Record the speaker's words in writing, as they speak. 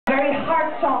Very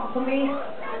hard song for me,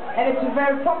 and it's a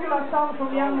very popular song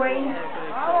from young Wayne.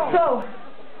 So,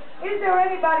 is there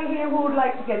anybody here who would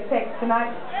like to get sex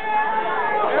tonight?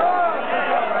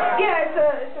 Yeah,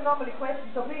 it's a normally question,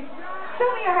 so please show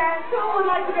me your hands. Who would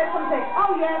like to get some sex?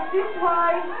 Oh yes, this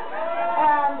way.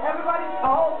 And everybody's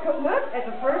all good at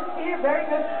the first here, very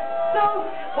good. So,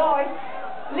 boys,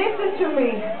 listen to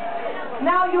me.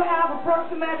 Now you have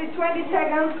approximately 20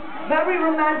 seconds, very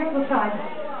romantic time,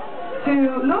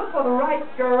 to look for the right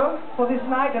girl for this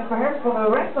night and perhaps for the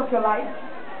rest of your life.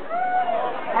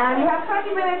 And you have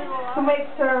 20 minutes to make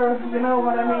her, you know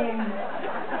what I mean,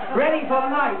 ready for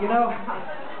the night, you know.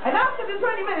 And after the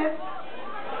 20 minutes,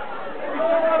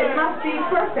 it must be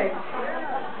perfect,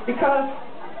 because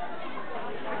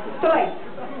it's too late.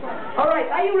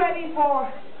 Alright, are you ready for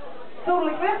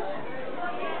total eclipse?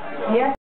 Yes.